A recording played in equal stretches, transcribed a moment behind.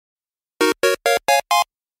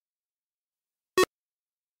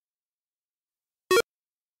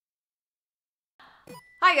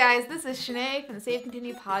Hi guys, this is Shanae from the Save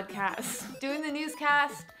Continue podcast, doing the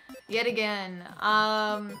newscast yet again.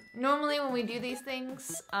 Normally when we do these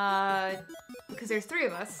things, because there's three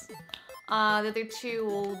of us, the other two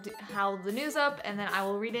will have the news up and then I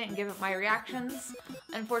will read it and give it my reactions.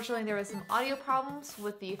 Unfortunately, there was some audio problems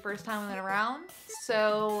with the first time we went around,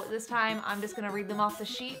 so this time I'm just gonna read them off the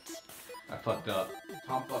sheet. I fucked up.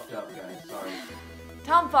 Tom fucked up, guys. Sorry.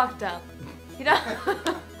 Tom fucked up. He done.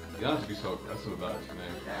 You don't have to be so aggressive about it, Shanae.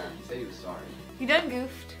 Yeah, he said he was sorry. He done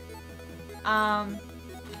goofed.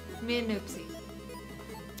 Me and Noopsie.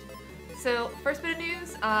 So, first bit of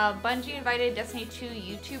news, Bungie invited Destiny 2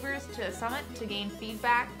 YouTubers to a summit to gain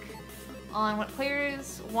feedback on what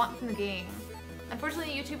players want from the game.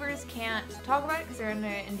 Unfortunately, YouTubers can't talk about it because they're in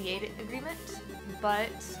an NDA agreement,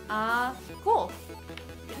 but, cool.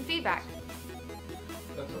 Getting feedback.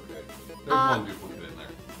 That's okay. There's one duplicate in there.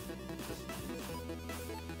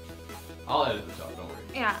 I'll edit this out, don't worry.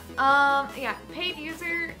 Yeah, yeah, paid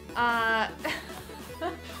user, God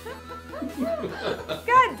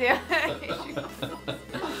damn it.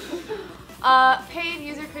 Paid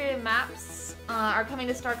user-created maps are coming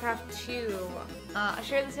to StarCraft 2. A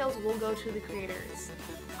share of the sales will go to the creators.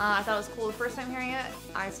 I thought it was cool the first time hearing it.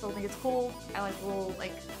 I still think it's cool. I like little,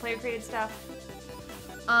 player-created stuff.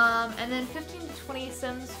 And then 15 to 20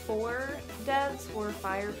 Sims 4 devs were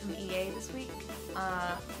fired from EA this week.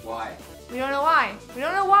 Why? We don't know why. We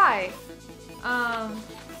don't know why.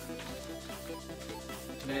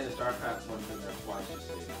 Today the StarCraft one's in there twice, you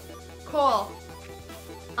see. Cool.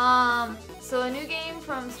 So a new game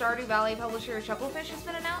from Stardew Valley publisher Chucklefish has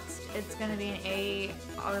been announced. It's going to be an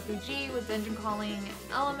ARPG with dungeon crawling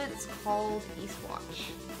elements called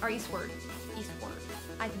Eastwatch. Or Eastward. Eastward.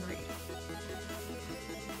 I can read.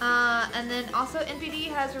 And then also NPD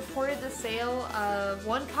has reported the sale of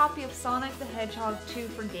one copy of Sonic the Hedgehog 2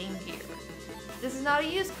 for Game Gear. This is not a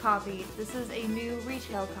used copy, this is a new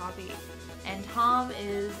retail copy. And Tom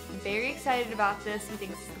is very excited about this. He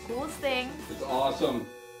thinks it's the coolest thing. It's awesome.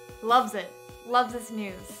 Loves it. Loves this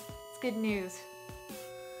news. It's good news.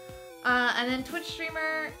 And then Twitch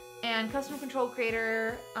streamer and custom control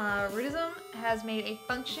creator Rudism has made a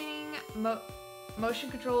functioning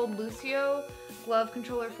motion-controlled Lucio glove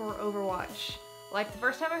controller for Overwatch. Like the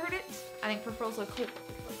first time I heard it, I think peripherals look cool.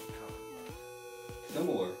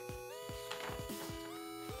 Similar.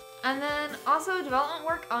 And then also development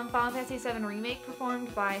work on Final Fantasy VII Remake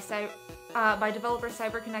performed by developer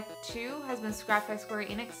CyberConnect 2 has been scrapped by Square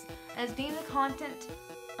Enix and has deemed the content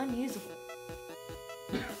unusable.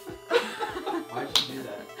 Why'd you do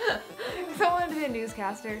that? Because I wanted to be a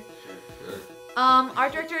newscaster. Sure.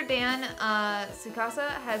 Art director Dan Sukasa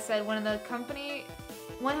has said when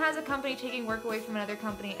has a company taking work away from another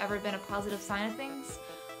company ever been a positive sign of things?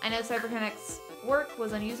 I know CyberConnect's work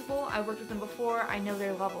was unusable. I've worked with them before. I know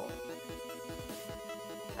their level.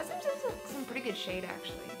 That seems like some pretty good shade,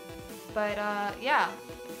 actually. But, yeah.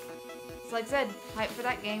 So like I said, hype for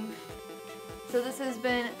that game. So this has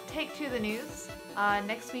been Take Two the News.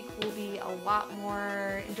 Next week will be a lot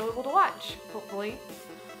more enjoyable to watch, hopefully.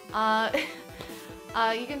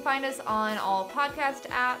 You can find us on all podcast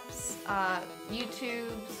apps,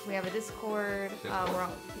 YouTubes, we have a Discord, we're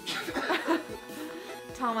on...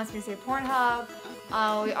 Tom wants me to say Pornhub.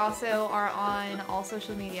 We also are on all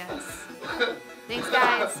social medias. Thanks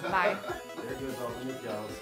guys, bye. There goes all the new girls.